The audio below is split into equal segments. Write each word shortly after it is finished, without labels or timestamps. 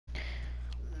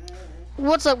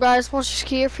What's up, guys? Monsters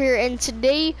Kiev here, and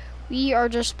today we are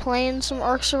just playing some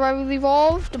Ark Survival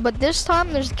Evolved, but this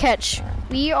time there's a catch.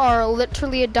 We are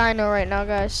literally a dino right now,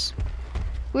 guys.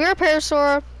 We are a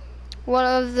Parasaur, one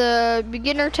of the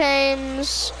beginner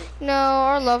tames,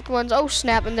 our loved ones. Oh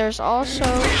snap, and there's also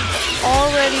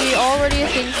already a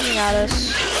thing coming at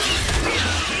us.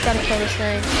 Gotta kill this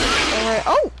thing. Alright,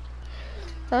 oh!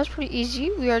 That was pretty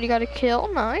easy. We already got a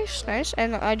kill. Nice.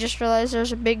 And I just realized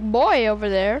there's a big boy over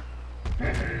there.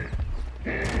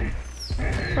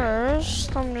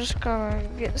 First, I'm just gonna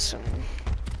get some,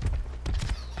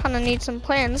 need some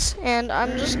plans, and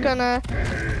I'm just gonna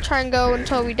try and go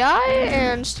until we die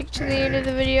and stick to the end of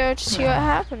the video to see what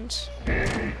happens.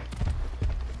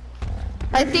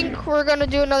 I think we're gonna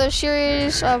do another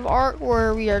series of Ark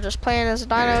where we are just playing as a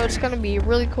dino. It's gonna be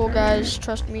really cool, guys,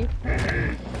 trust me.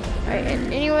 Alright,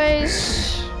 and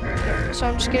anyways, so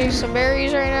I'm just getting some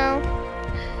berries right now.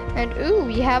 And ooh,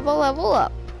 we have a level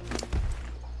up.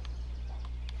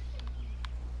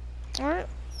 Alright,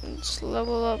 let's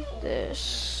level up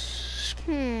this.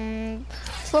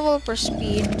 Let's level up our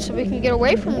speed so we can get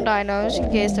away from dinos in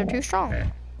case they're too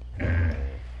strong.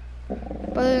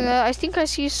 But other than that, I think I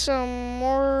see some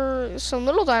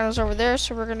little dinos over there,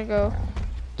 so we're gonna go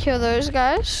kill those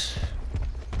guys.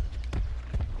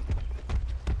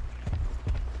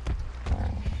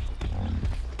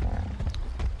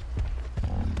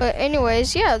 But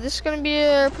anyways, yeah, this is gonna be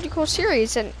a pretty cool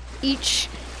series, and each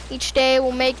day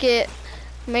we'll make the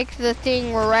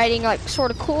thing we're riding like sort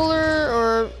of cooler,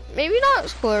 or maybe not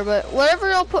as cooler, but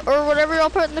whatever y'all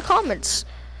put in the comments.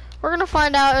 We're gonna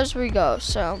find out as we go.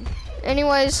 So,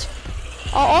 anyways,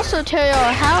 I'll also tell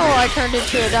y'all how I turned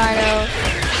into a dino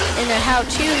in a how-to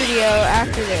video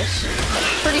after this.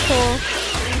 Pretty cool.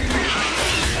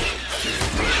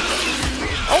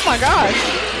 Oh my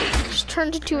gosh.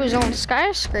 Turned into his own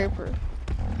skyscraper.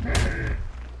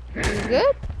 Is he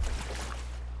good?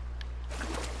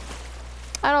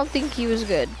 I don't think he was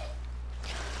good.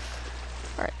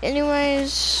 Alright,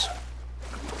 anyways.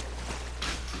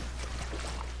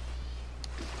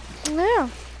 Yeah.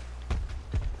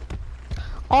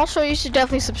 Also, you should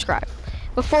definitely subscribe.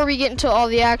 Before we get into all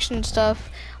the action stuff,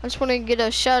 I just want to get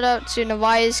a shout out to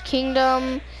Nevi's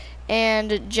Kingdom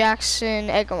and Jackson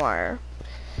Eggemeyer.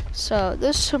 So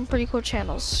there's some pretty cool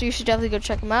channels, so you should definitely go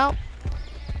check them out.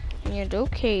 And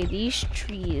okay, these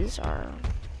trees are,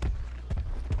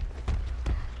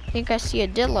 I think I see a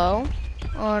dillo,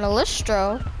 an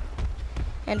alistro,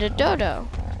 and a dodo.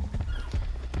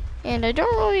 And I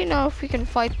don't really know if we can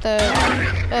fight the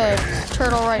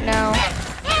turtle right now.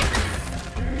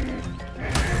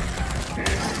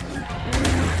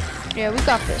 Yeah, we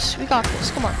got this.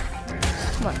 Come on.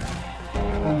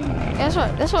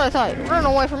 That's what I thought. You're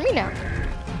running away from me now.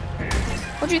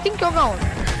 Where do you think you're going?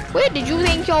 Where did you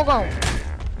think you're going?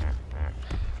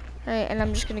 Alright, and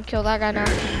I'm just gonna kill that guy now.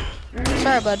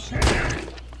 Sorry, bud.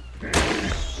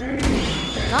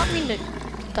 Did not mean to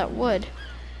get that wood.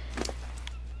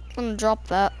 I'm gonna drop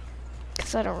that,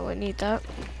 because I don't really need that.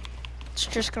 It's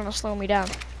just gonna slow me down.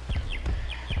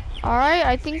 Alright,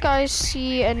 I think I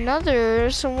see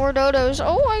some more dodos.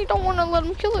 Oh, I don't want to let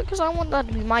him kill it because I want that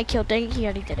to be my kill. Dang it, he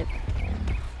already did it.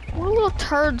 What a little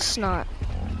turd snot.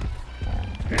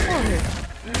 Come on here.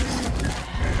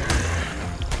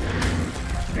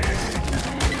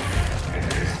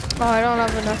 Oh, I don't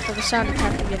have enough for the sound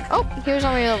attack again. Oh, here's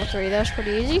only level 3. That's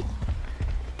pretty easy.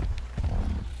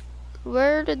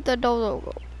 Where did the dodo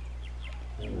go?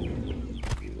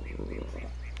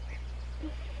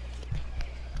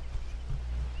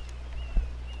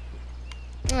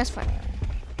 That's fine.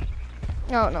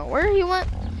 No, where he went?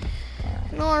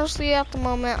 No, honestly, at the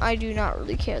moment, I do not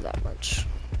really care that much.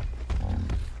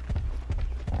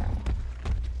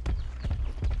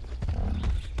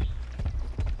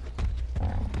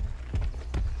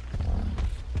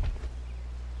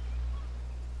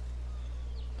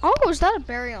 Oh, is that a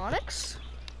baryonyx?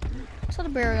 Is that a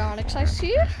baryonyx I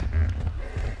see?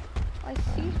 I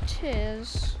think it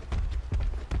is.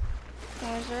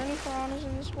 Oh, is there any piranhas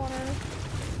in this water?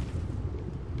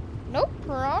 Nope,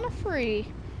 piranha free.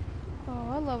 Oh,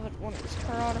 I love it when it's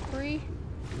piranha free.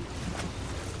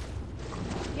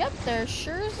 Yep, there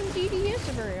sure is indeed he is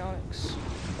a baryonyx.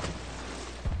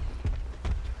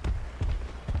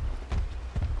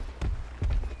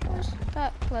 Wasn't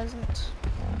that pleasant?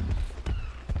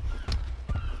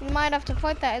 You might have to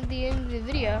fight that at the end of the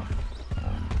video.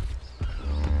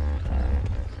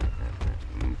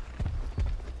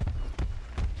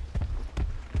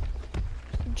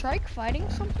 Drake fighting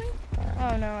something?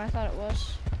 Oh no, I thought it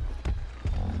was.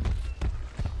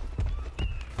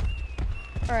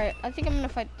 Alright, I think I'm gonna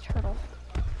fight the turtle.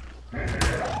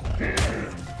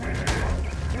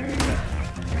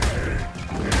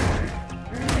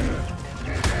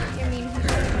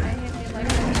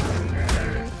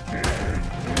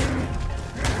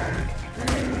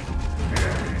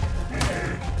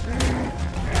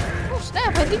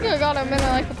 I think I got him in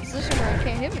like a position where he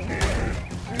can't hit me.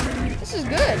 This is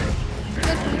good.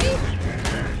 Good for me.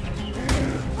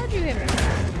 How'd you hit me?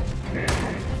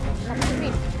 Stop hitting me.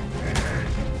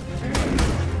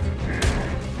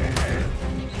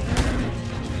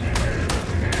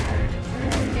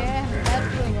 Yeah, that's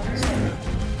really what this is.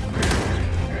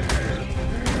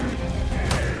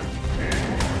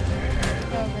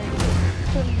 Oh, great.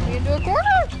 Putting me into a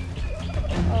corner?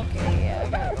 Okay, yeah, I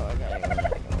gotta go.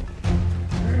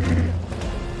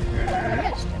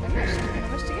 I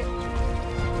missed again.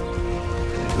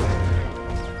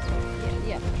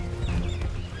 Yeah.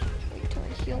 Wait till I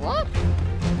heal up.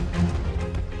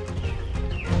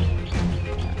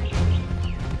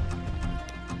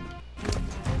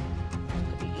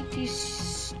 Eat these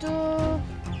stuff.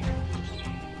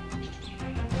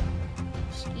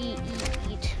 Just eat.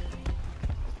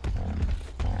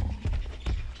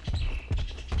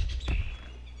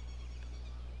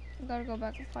 I gotta go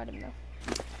back and fight him though.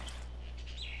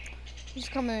 He's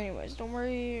coming anyways, don't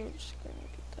worry. We're just gonna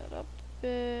get that up a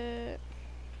bit.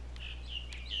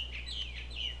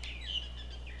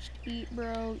 Just eat,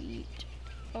 bro, eat.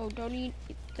 Oh, don't eat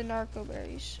the narco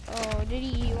berries. Oh, did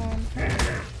he eat one?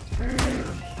 I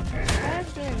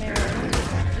actually made one.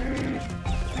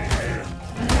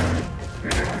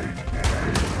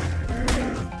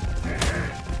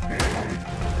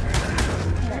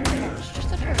 It's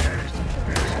just a turtle.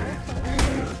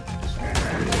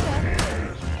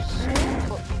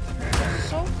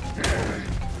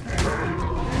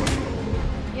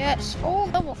 Yes. Oh,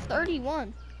 level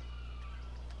 31.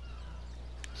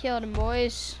 Killed him,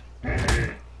 boys.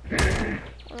 We're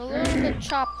a little bit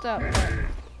chopped up.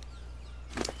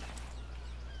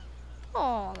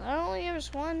 Oh, that only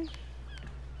gives one.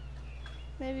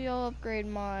 Maybe I'll upgrade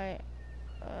my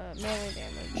melee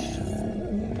damage.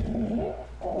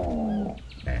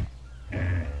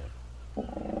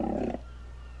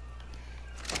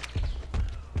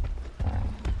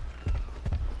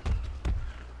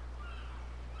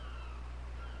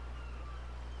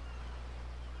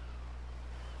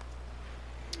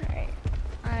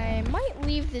 I might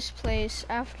leave this place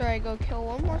after I go kill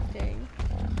one more thing.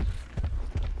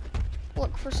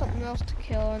 Look for something else to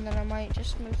kill, and then I might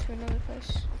just move to another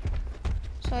place.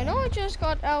 So I know I just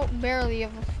got out barely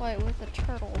of a fight with a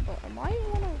turtle, but I might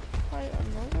want to fight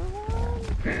another one.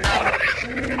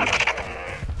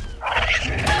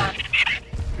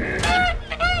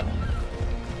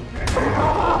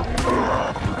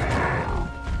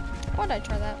 Why'd I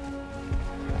try that?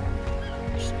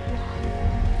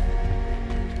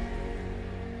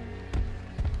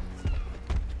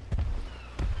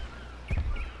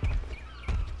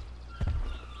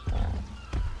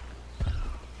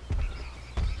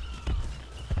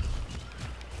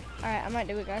 Alright, I might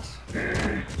do it, guys. They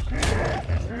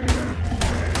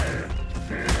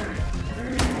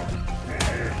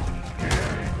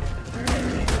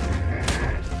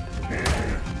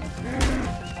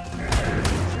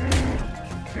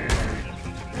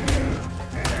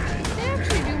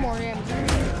actually do more damage.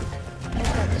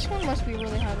 Okay, this one must be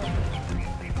really high level.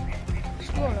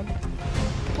 Just doing a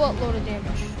buttload of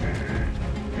damage.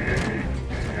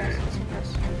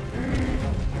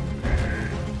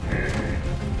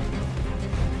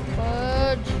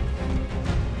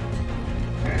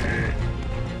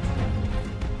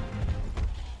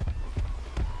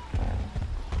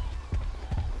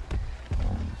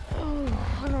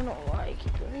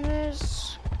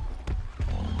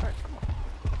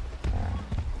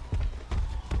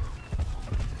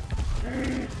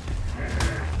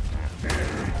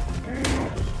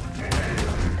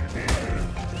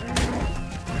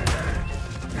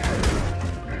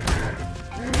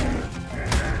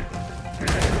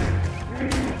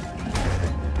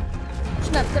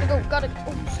 Gotta go.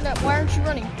 Oh snap, why aren't you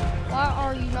running? Why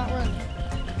are you not running?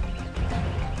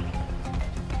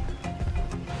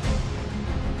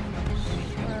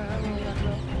 I really gotta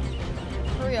go.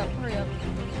 Hurry up.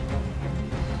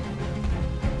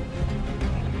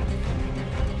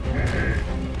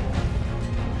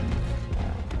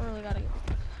 I really gotta go.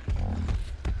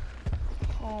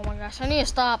 Oh my gosh, I need to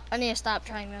stop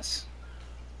trying this.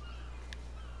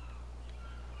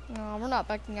 No, we're not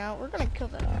backing out. We're gonna kill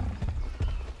that guy.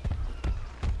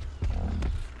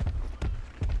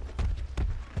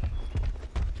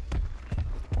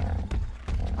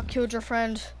 Killed your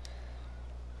friend.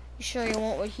 You sure you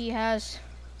want what he has?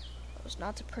 It was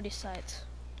not a pretty sight.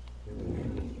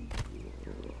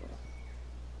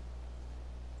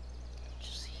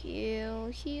 Just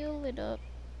heal it up.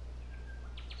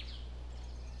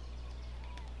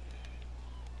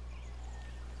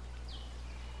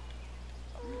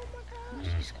 Oh my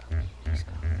gosh, he's got me.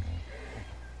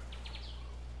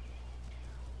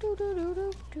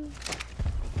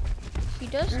 He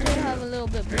does still have a little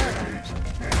bit of blood on him.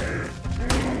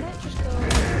 I might just go.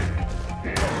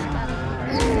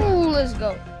 Ooh, let's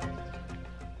go.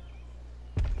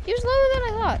 He was lower than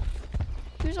I thought.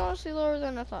 He was honestly lower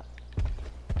than I thought.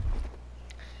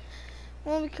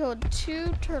 Well, we killed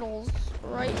 2 turtles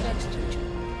right next to each other.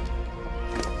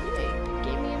 Hey,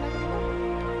 gave me another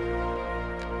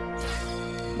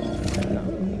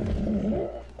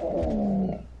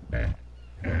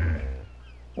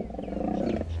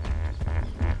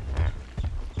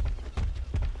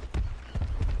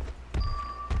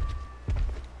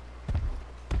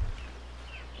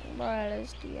That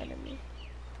is the enemy.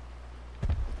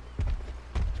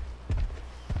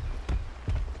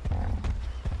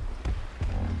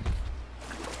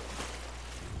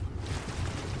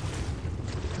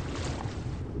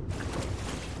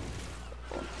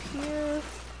 Here.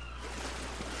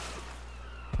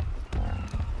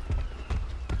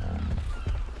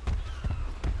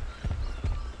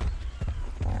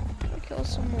 Kill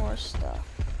some more stuff.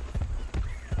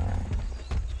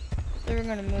 They're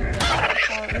gonna move that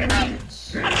part.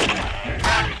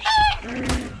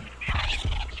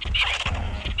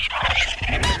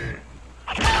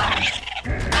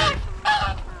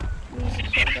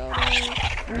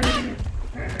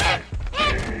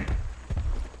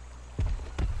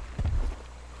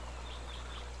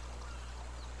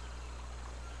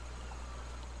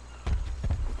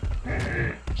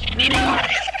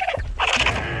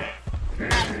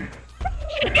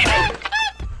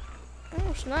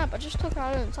 Oh snap, I just took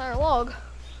out an entire log.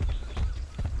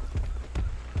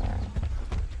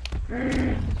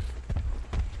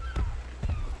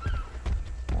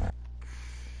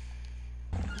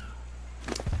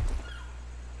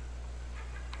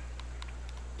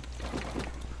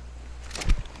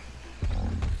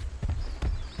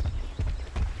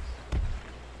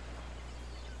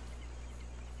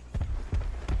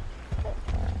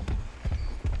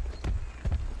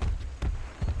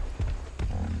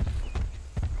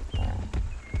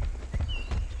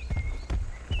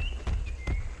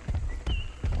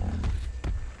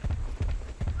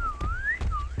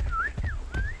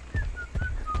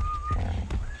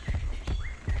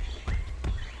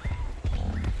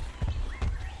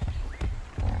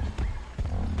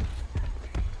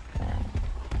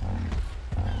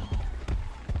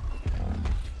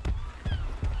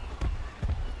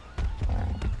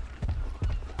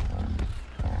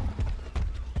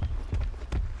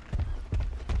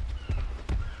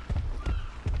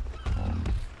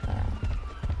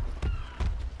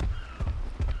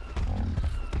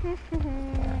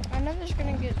 I know we're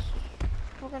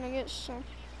gonna get some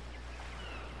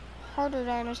harder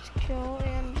dinos to kill,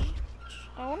 and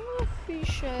I wonder if we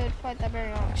should fight that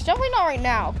Baryonyx. Definitely not right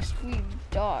now, because we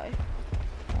die.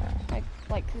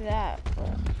 Like that,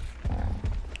 but.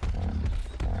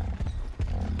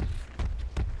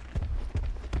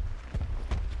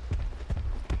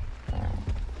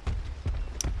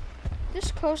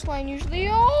 This coastline usually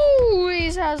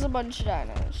always has a bunch of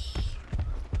dinos.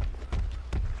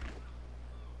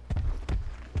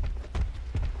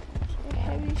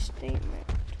 Statement.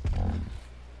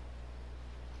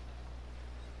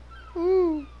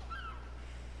 Ooh.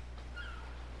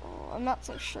 Oh, I'm not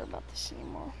so sure about this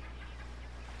anymore.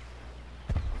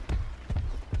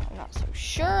 I'm not so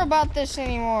sure about this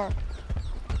anymore.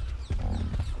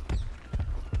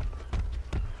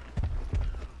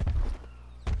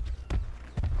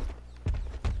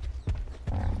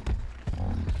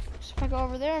 So if I go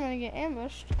over there, I'm gonna get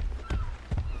ambushed.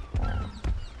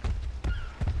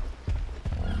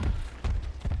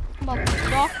 About to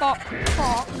rock up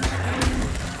croc.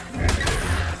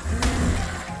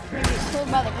 Get killed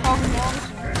by the crocodiles.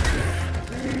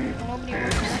 Nobody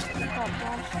wants to mess with the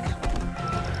crocodiles.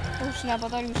 Oh snap, I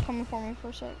thought he was coming for me for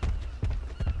a sec.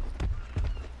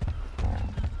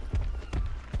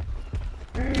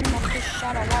 I just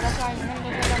shot a lot of times.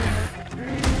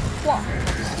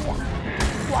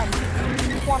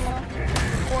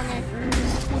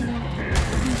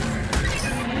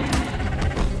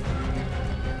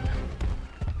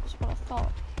 That's what I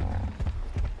thought.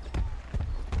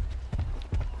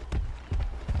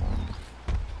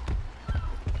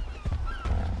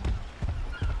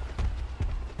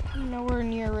 I'm nowhere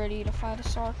near ready to fight a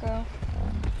Sarco.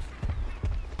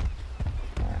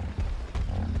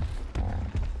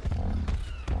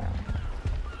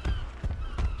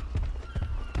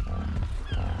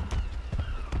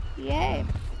 Yay,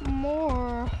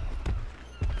 more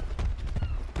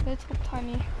little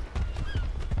tiny.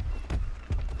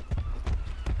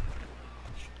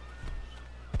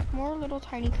 More little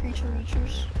tiny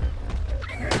creatures.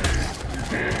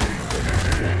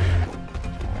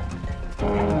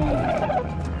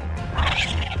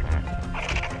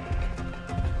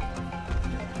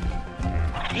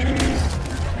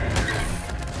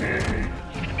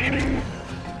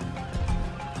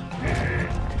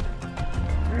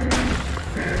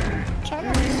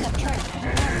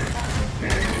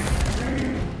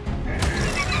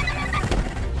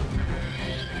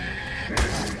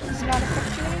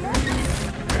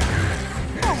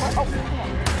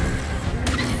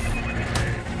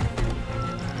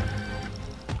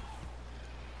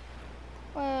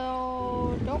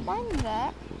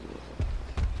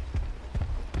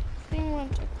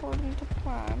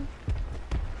 time.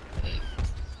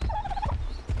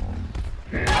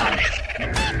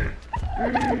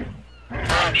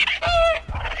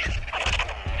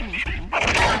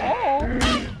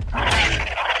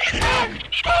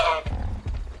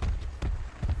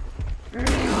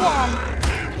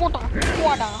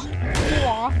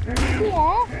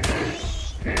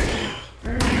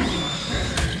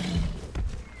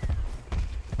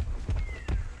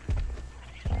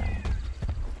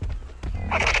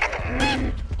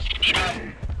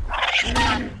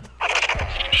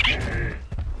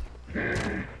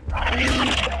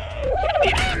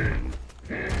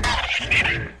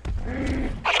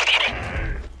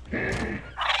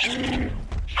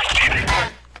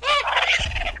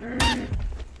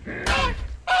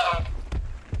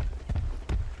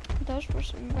 Those were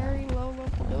some very low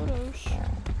level dodos.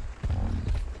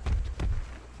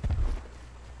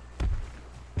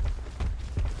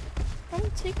 I'm gonna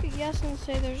take a guess and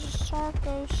say there's a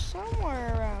Sarco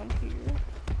somewhere around here.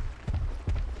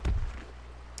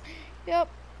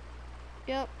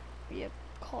 Yep,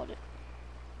 called it.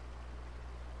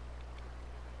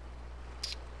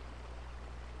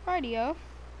 Radio.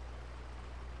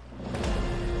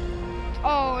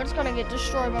 Oh, it's gonna get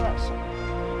destroyed by that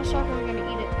Sarco. The Sarco's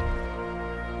gonna eat it.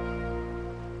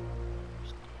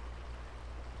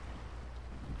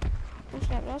 Oh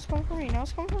snap, now it's coming for me, now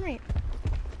it's coming for me.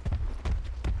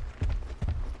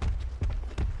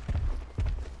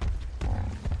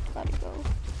 Gotta go.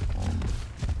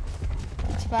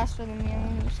 It's faster than me,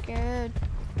 I'm scared.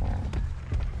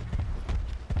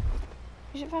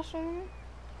 Is it faster than me?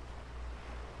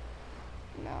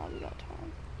 No, we got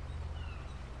time.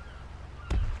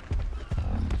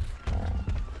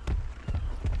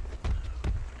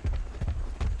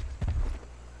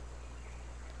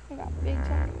 I got big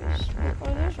enemies. Wait,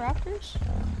 are those raptors?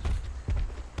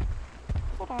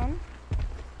 Hold on.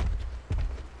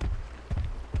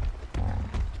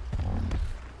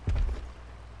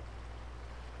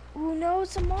 Oh no,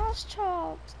 it's a moss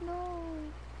chopped. No.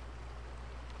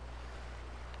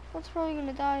 That's probably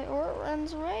gonna die or it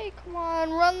runs away. Come on,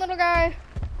 run, little guy.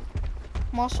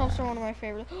 Moss chops are one of my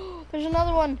favorites. There's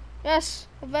another one. Yes,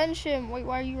 avenge him. Wait,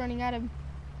 why are you running at him?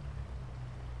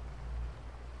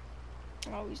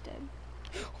 Oh, he's dead.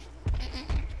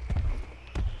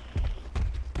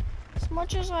 As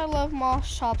much as I love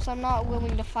moss chops, I'm not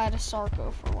willing to fight a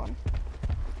Sarco for one.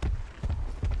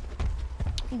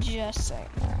 Just saying.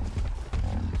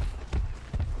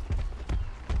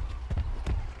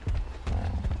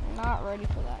 Not ready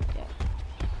for that yet.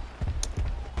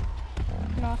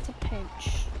 Not to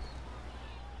pinch.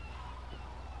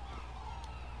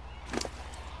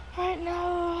 Alright,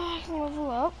 now I can level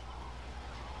up.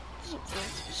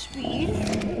 Speed.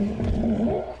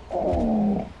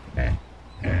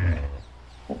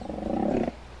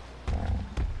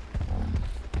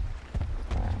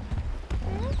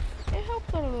 It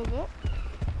helped out a little bit.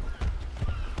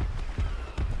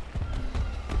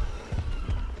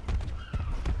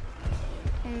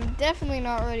 I'm definitely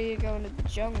not ready to go into the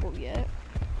jungle yet.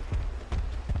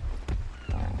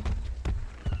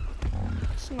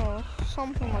 No,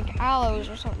 something like aloes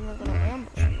or something are gonna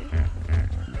ambush me.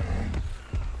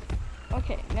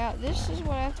 Okay, now this is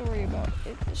what I have to worry about.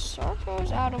 If the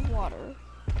Sarco's out of water,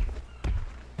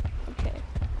 okay.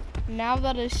 Now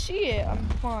that I see it, I'm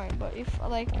fine. But if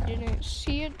I didn't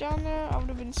see it down there, I would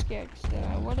have been scared. Cause then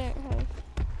I wouldn't have.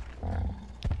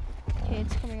 Okay,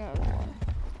 it's coming out of the water.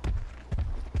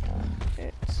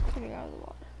 It's coming out of the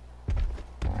water.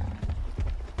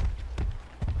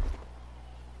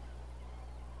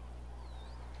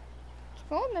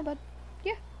 Go in there, bud.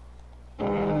 Yeah.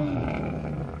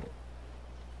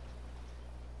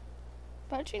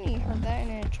 Bet you he heard that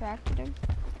and it attracted him.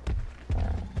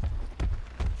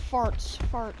 Farts,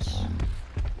 farts.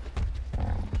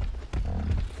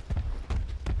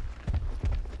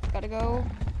 Gotta go.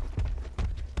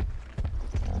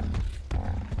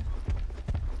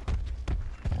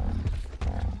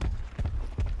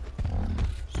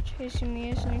 He's chasing me,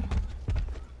 isn't he?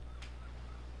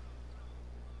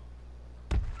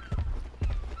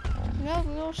 No, the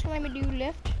little slimy dude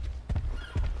left.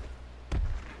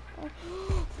 Oh,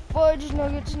 fudge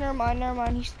nuggets, never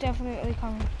mind, he's definitely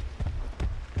coming.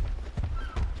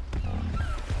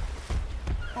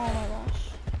 Oh my gosh.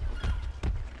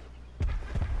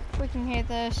 Freaking hate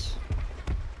this.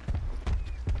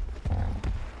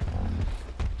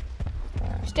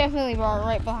 He's definitely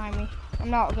right behind me.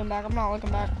 I'm not looking back,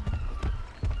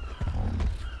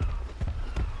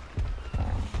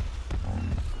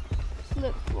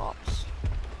 Flip flops.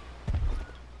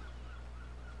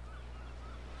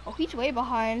 Oh, he's way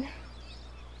behind.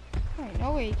 Alright,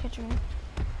 no way he's catching me.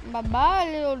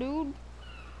 Bye-bye, little dude.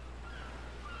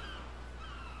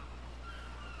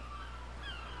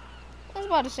 I was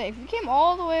about to say, if you came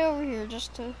all the way over here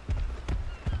just to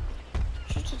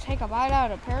take a bite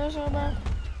out of Parasaur, bro,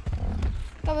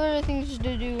 got other things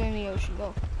to do in the ocean.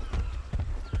 Go.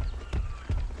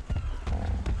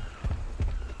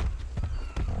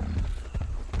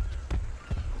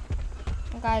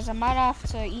 Guys, I might have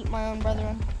to eat my own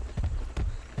brethren.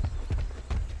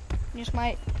 Just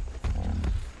might.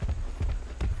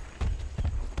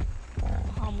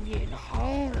 I'm getting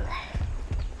hungry.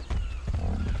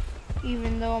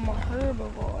 Even though I'm a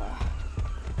herbivore.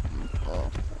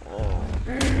 Oh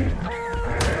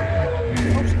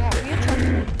snap, we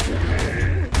attracted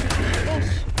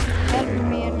this. That for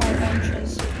me and my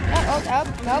benches.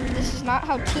 Nope, this is not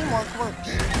how teamwork works.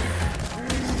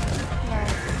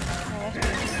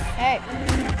 Hey,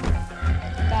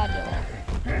 bad dog.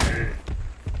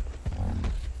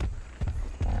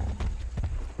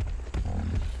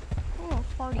 Oh,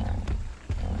 party.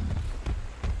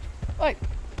 Wait,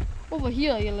 over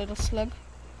here, you little slug.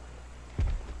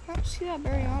 I don't see that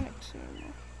baryonyx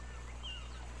anymore.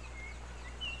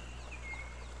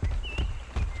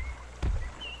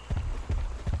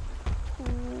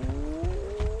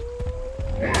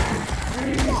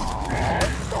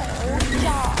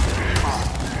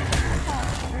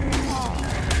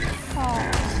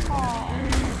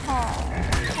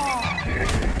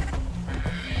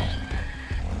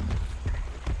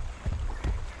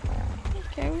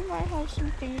 Okay, we might have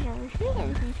some things over here that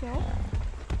we can kill.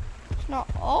 It's not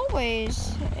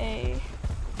always a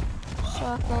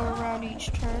circle around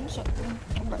each turn, so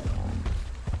wait,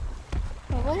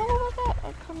 what level was that?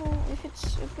 I kinda, if it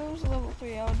was level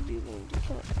 3, I would be willing to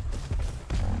kill it.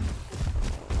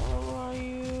 What level are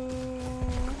you?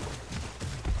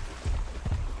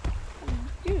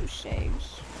 Goose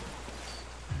eggs.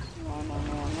 No. I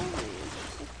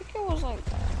think it was like, I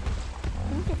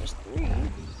think it was 3.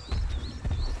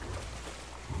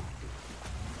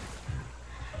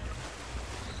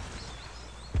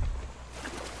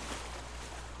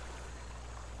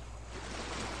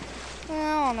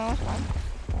 I don't know, it's fine.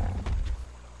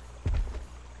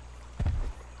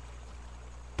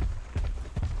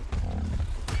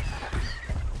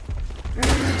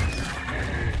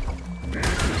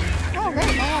 Oh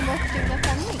great, now I'm both gave up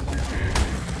on me.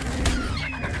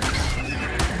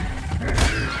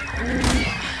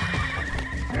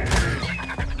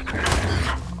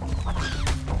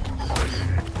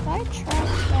 Did I track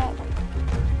that?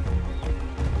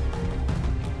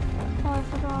 Oh, I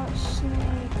forgot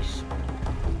snakes.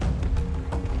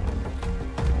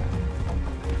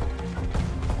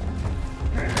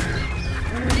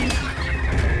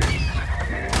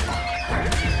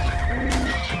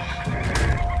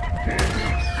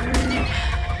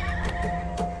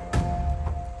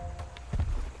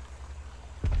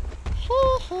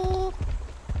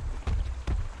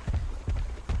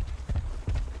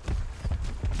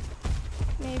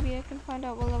 Maybe I can find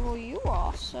out what level you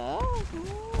are, sir.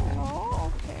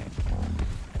 Oh, okay.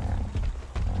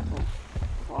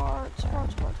 Oh,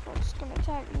 farts gonna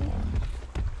attack me.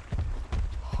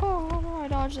 Oh, how do I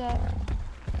dodge that?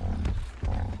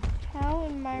 How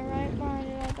in my right mind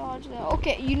did I dodge that?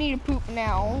 Okay, you need to poop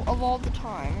now, of all the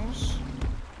times.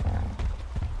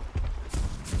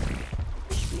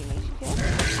 This should be an easy kill.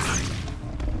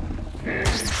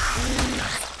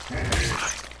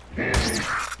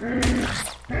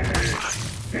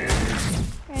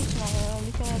 It's not gonna let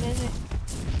me kill it, is it?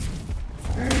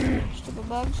 Stupid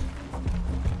bugs.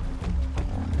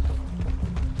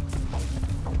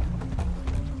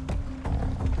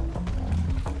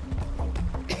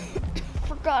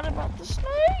 Forgot about the snakes.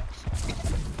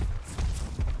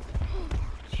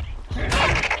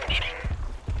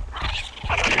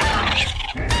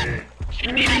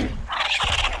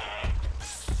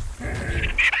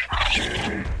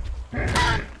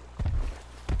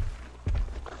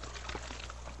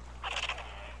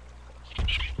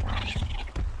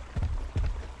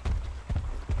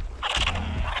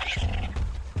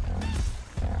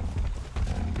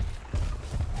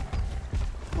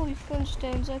 Holy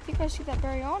Flintstones, I think I see that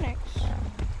baryonyx.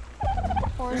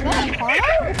 Or is that a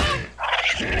Carno?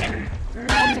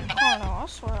 That's a Carno, I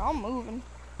swear, I'm moving.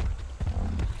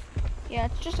 Yeah,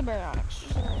 it's just a baryonyx.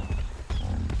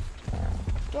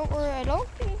 Don't worry, I don't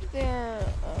think their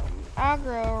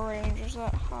aggro range is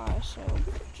that high, so we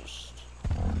could just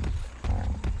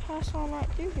pass on right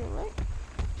through here, right?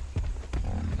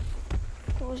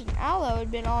 If it was an aloe, it'd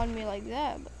been on me like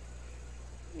that, but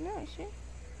you know, see?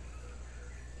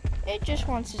 It just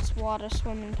wants its water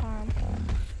swimming time.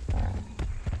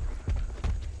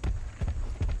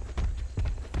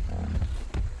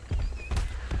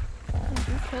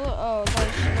 kill it. Oh,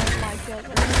 that's my kill. I'd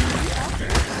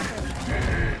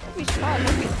be surprised.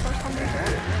 That'd be the first time we heard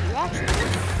it. You actually did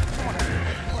it. Come on.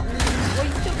 Well,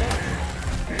 you still did it.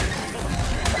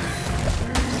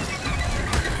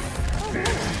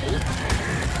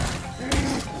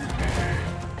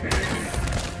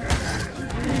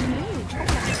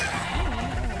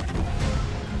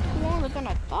 Longer than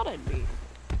I thought it'd be.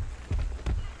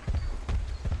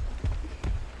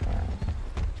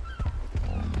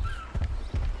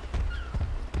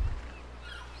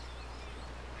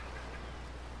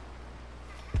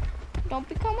 Don't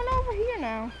be coming over here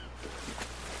now.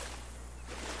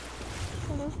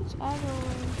 What if it's aggro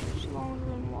range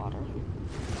longer in water?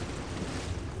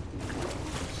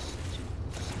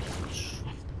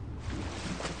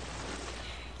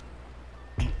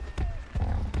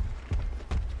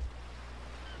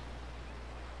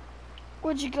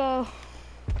 Where'd you go?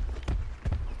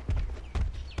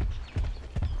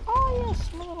 Oh yes,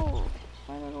 my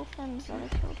little friends that I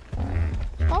killed.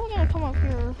 Probably gonna come up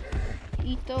here and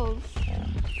eat those.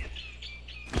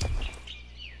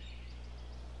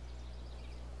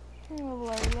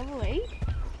 Level 8?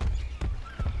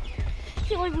 I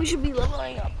feel like we should be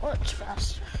leveling up much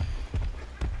faster.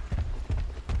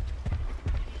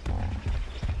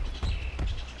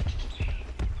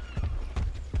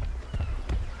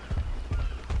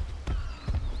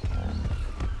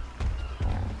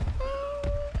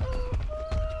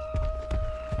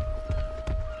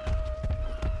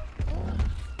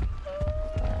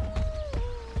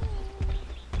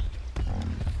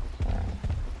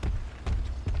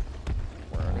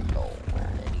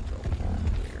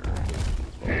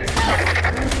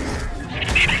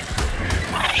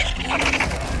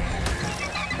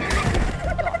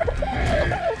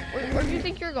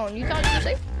 Going. You thought you were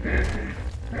safe?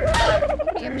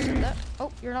 Nobody ever said that. Oh,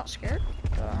 you're not scared?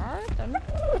 Alright then.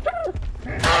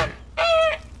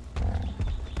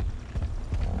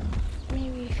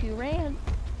 Maybe if you ran,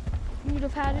 you'd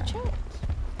have had a chance.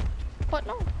 But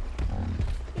no.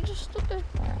 You just stood there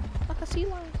like a sea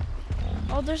lion.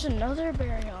 Oh, there's another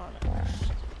berry on it.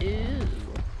 Ew.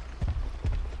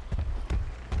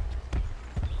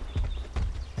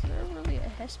 Is there really a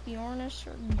Hesperornis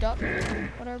or duck,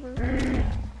 whatever?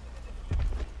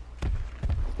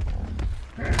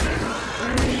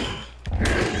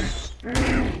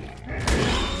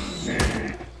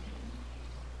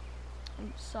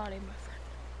 I'm sorry, my friend.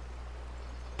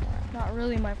 Not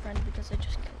really my friend because I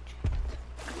just killed you.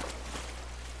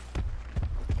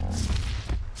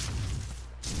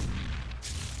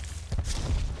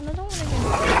 And I don't want to get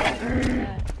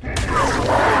that.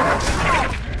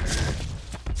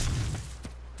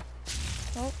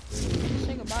 Oh,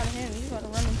 say goodbye to him. You gotta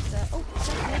run into that. Oh, he's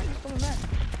coming back.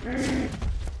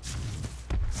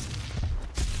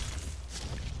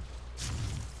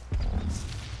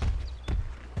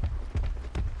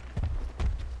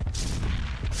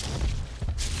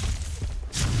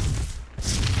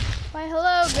 Why,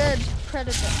 hello, good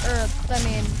predator,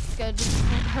 good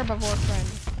herbivore friend.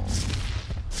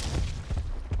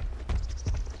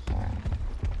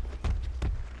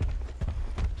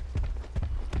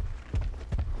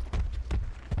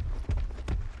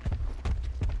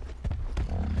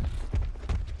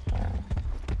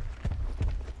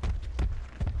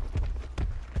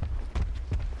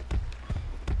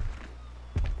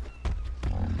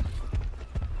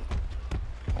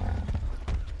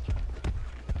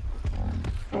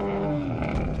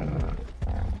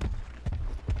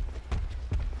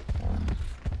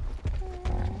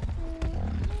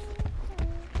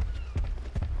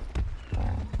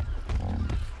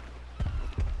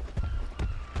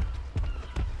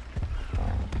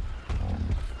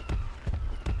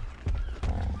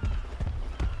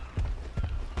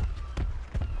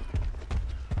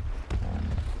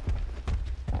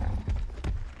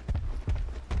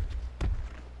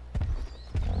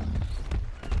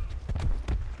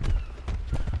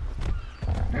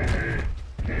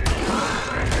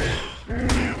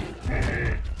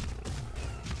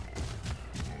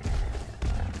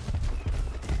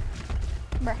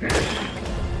 Bruh.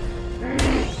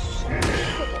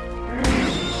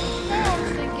 I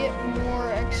honestly get more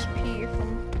XP from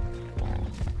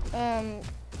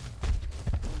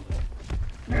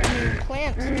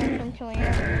plants than from killing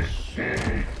animals.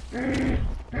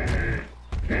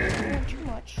 Not too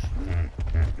much.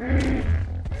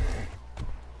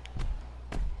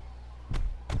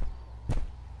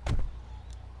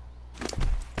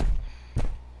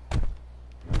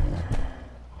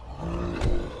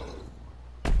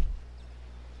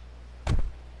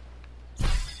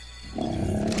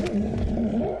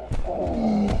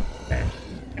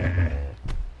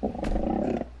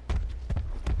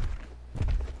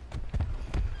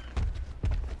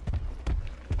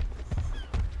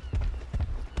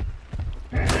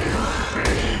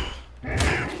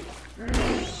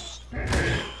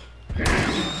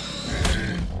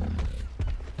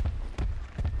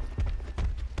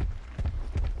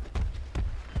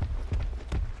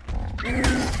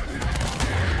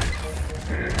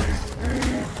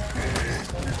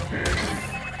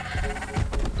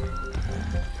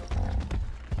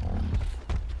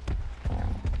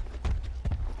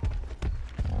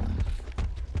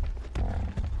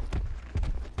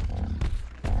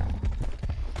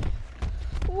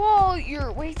 while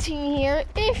you're waiting here,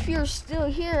 if you're still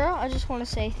here, I just want to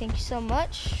say thank you so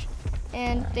much.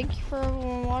 And thank you for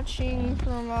everyone watching.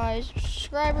 For my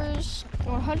subscribers,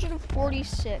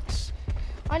 146.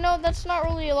 I know that's not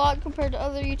really a lot compared to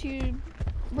other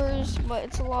YouTubers, but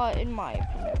it's a lot in my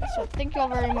opinion. So thank you all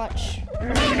very much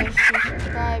for those who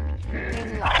subscribed. It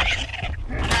means a lot.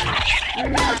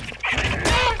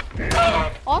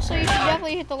 Also, you should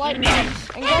definitely hit the like button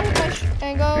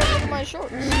and go look at my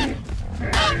shorts.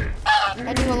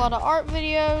 I do a lot of art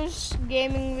videos,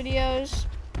 gaming videos,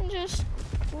 and just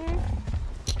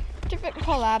different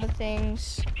collab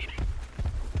things.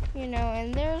 You know,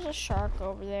 and there's a shark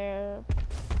over there.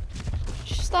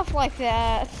 Just stuff like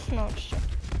that. No, just joking.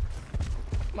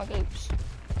 My goops.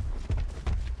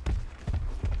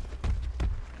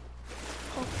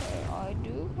 Okay, I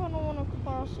do kind of want to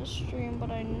cross the stream, but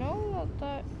I know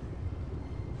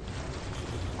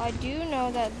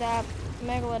that that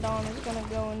megalodon is gonna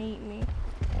go and eat me.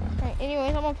 Alright,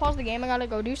 anyways, I'm gonna pause the game. I gotta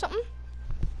go do something.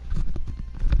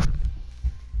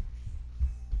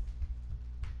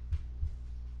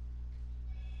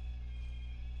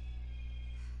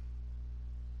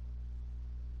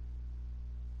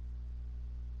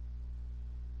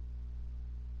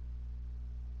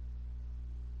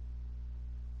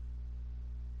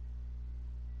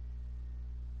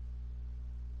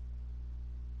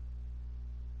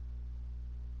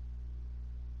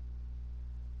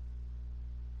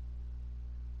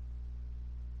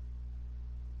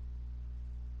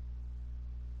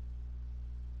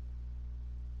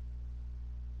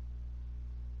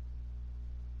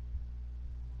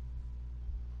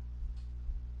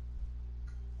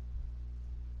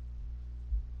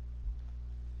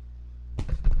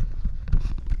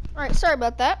 Alright, sorry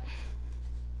about that.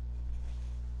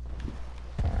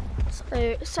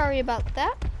 Sorry about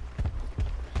that.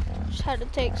 Just had to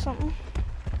take something.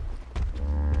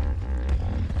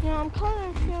 You know, I'm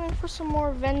kind of feeling for some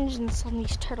more vengeance on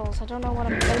these turtles. I don't know what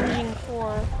I'm venging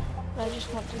for, but I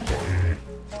just want to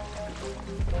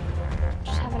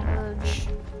just have an urge.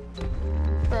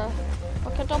 Bruh.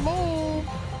 Look at the move.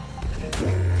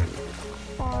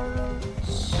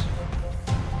 Farts.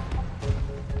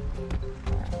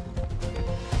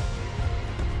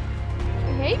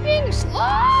 I hate being slow!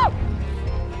 I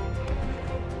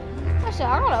said,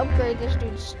 I gotta upgrade this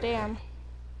dude's stam.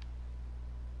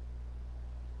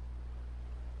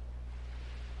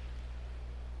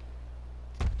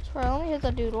 So I only hit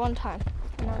that dude one time.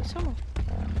 And now he's coming.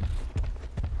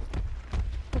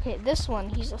 Okay, this one,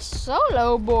 he's a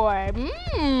solo boy.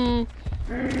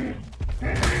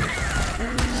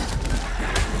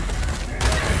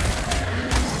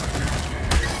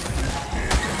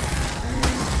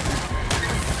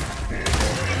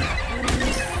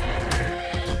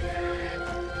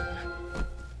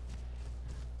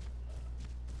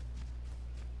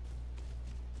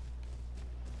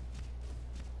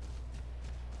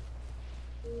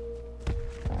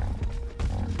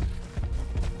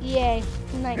 Yay,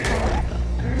 nighttime.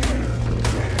 Is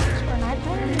there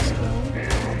nighttime in this game?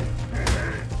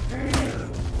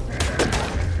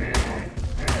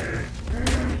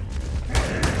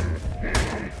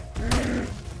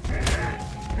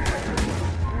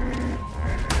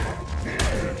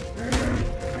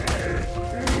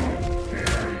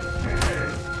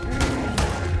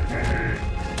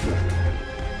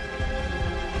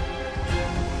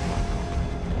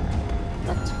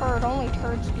 That's turd, only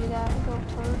turds do that. Go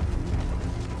turd.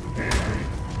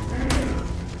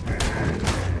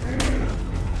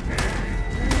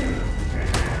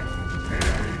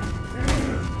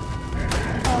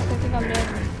 Oh, I think I'm dead.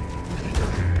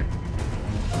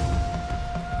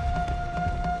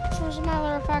 So as a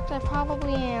matter of fact, I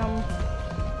probably am.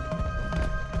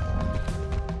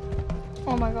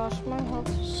 Oh my gosh, my health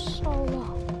is so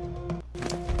low.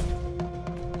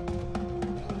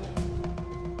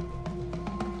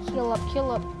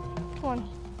 Kill up. Come on.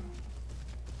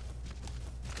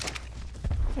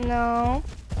 No.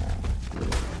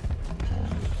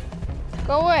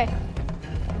 Go away.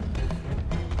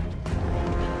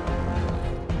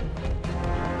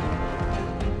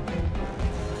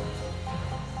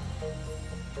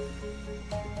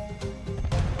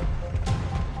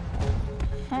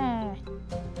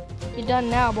 You're done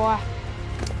now, boy.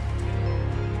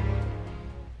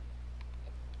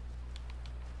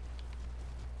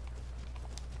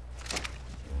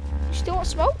 You still want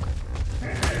smoke?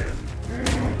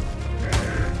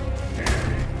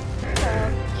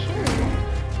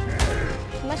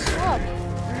 Mess you up.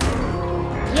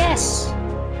 Yes!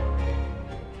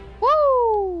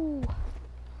 Woo!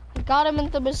 I got him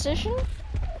into position.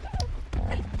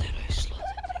 And then I slowed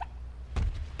it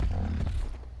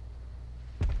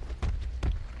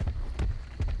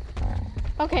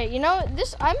Okay, you know,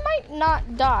 this, I might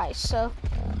not die, so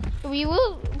we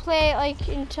will play like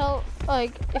until,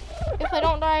 like, if I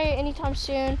don't die anytime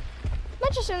soon,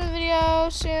 might just end the video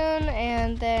soon,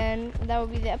 and then that will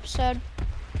be the episode.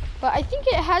 But I think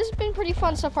it has been pretty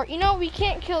fun so far. You know, we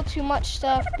can't kill too much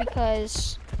stuff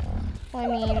because,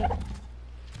 well, I mean,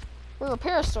 we're a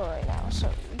Parasaur right now,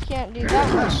 so we can't do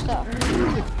that much stuff.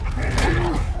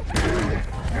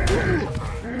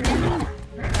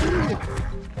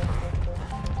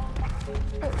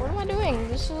 Wait, what am I doing?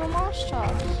 This is a mosh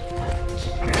chop.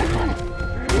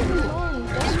 I'm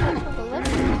desperate for the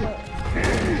left.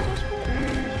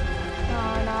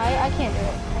 No, I can't do it. I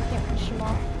can't push him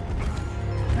off.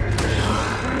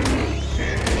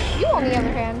 You, on the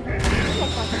other hand,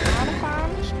 look like a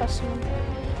modified specimen.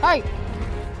 Hey!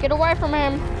 Get away from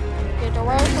him! Get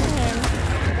away from him!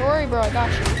 Don't worry, bro. I got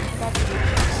you. I got you. You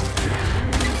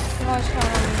can always count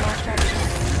on me, mouse traps.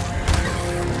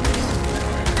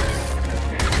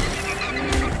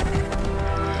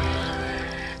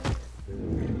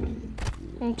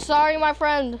 I'm sorry, my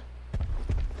friend.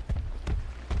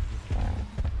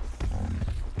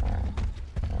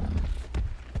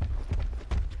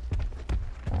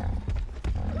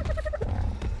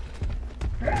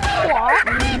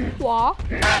 Wah.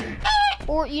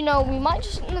 Or, you know, we might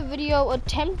just end the video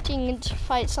attempting to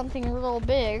fight something real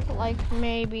big, like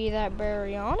maybe that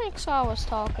baryonyx I was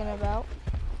talking about.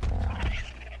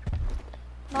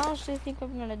 I honestly think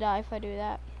I'm gonna die if I do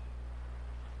that.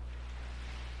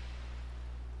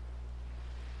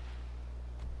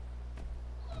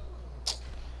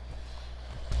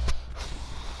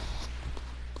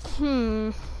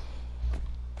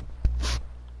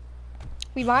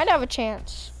 We might have a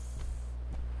chance.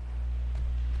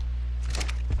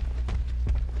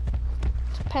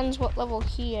 Depends what level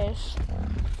he is.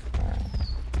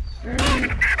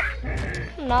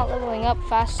 I'm not leveling up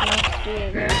fast enough to do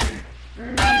it though.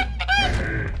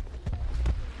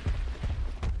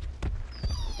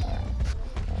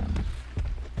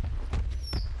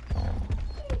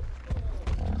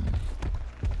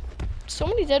 So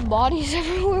many dead bodies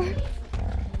everywhere.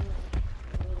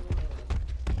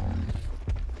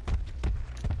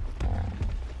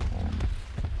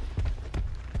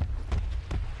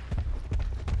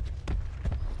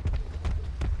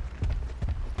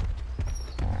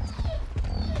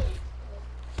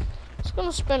 I'm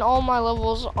gonna spend all my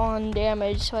levels on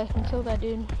damage so I can kill that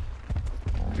dude.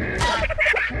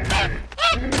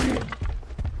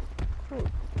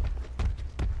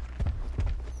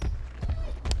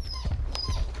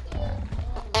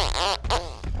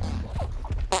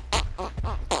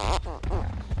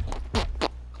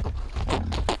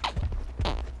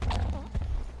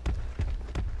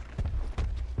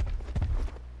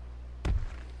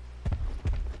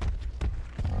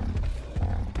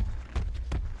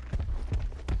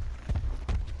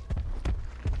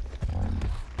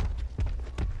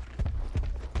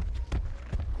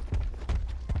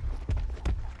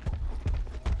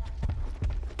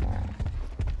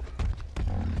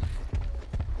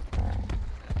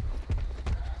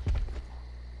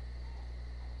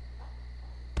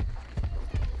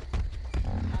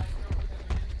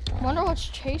 I wonder what's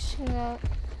chasing that.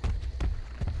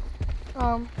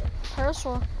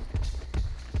 Parasaur.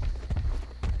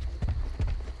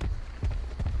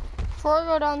 Before I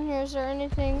go down here, is there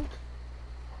anything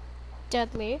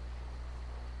deadly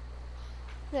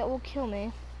that will kill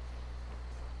me?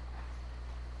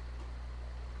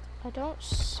 I don't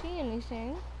see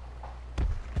anything.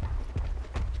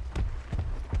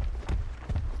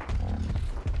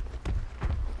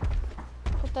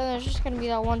 But then there's just gonna be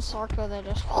that one Sarco that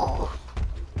just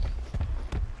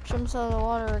jumps out of the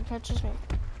water and catches me.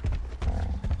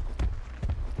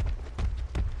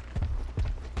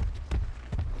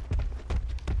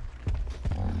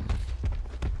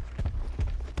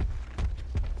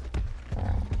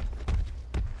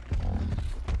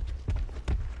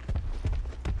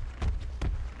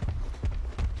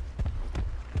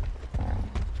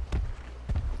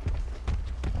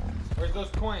 Where's those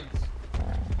coins?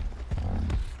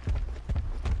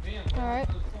 Alright.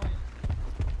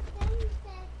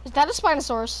 Is that a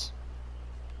Spinosaurus?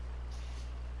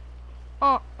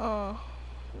 No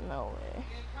way.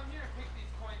 Come here and pick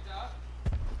these coins up.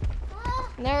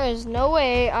 There is no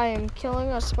way I am killing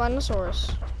a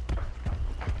Spinosaurus.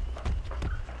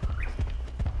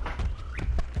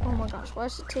 Oh my gosh, why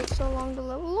does it take so long to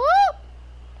level up?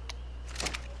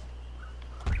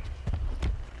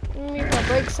 Maybe if I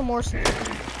break some more things.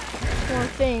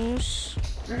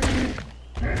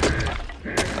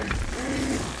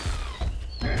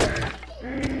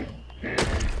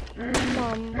 Come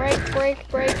on, break.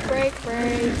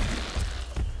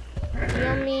 Be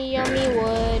Yummy, yummy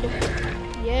wood.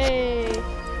 Yay.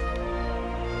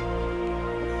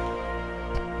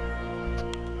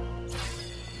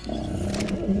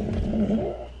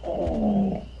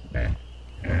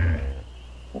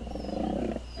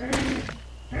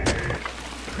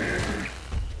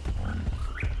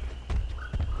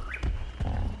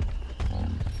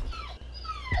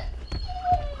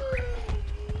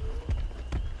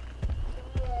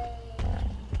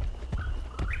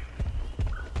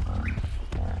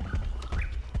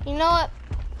 You know what?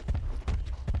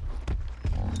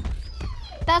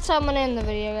 That's how I'm gonna end the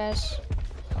video, guys.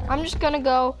 I'm just gonna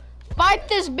go fight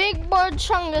this big bird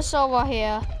chungus over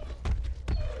here.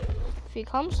 If he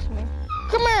comes to me.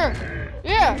 Come here!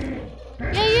 Yeah!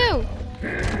 Yeah, you!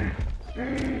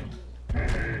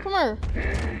 Come here.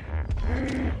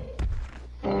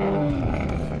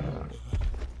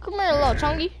 Come here, little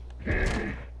chunky.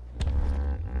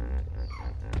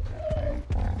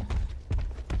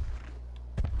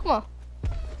 Come on.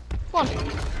 Come on.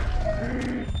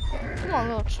 Come on,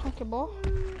 little chunky boy.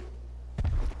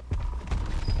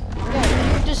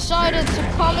 Yeah, you decided to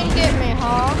come and get me,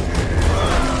 huh?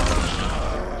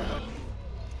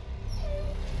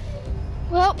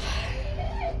 Well,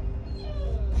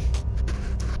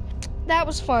 that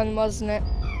was fun, wasn't it?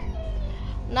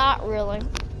 Not really.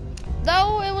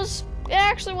 Though it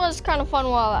actually was kind of fun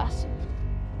while it lasted.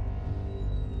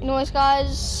 Anyways,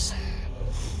 guys,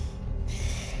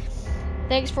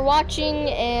 thanks for watching,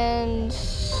 and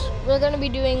we're gonna be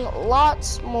doing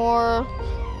lots more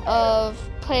of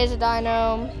Play as a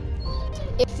Dino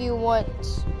if you want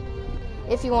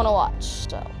to watch.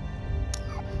 So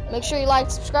make sure you like,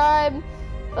 subscribe,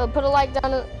 put a like,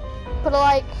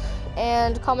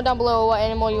 and comment down below what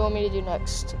animal you want me to do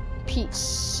next.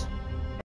 Peace.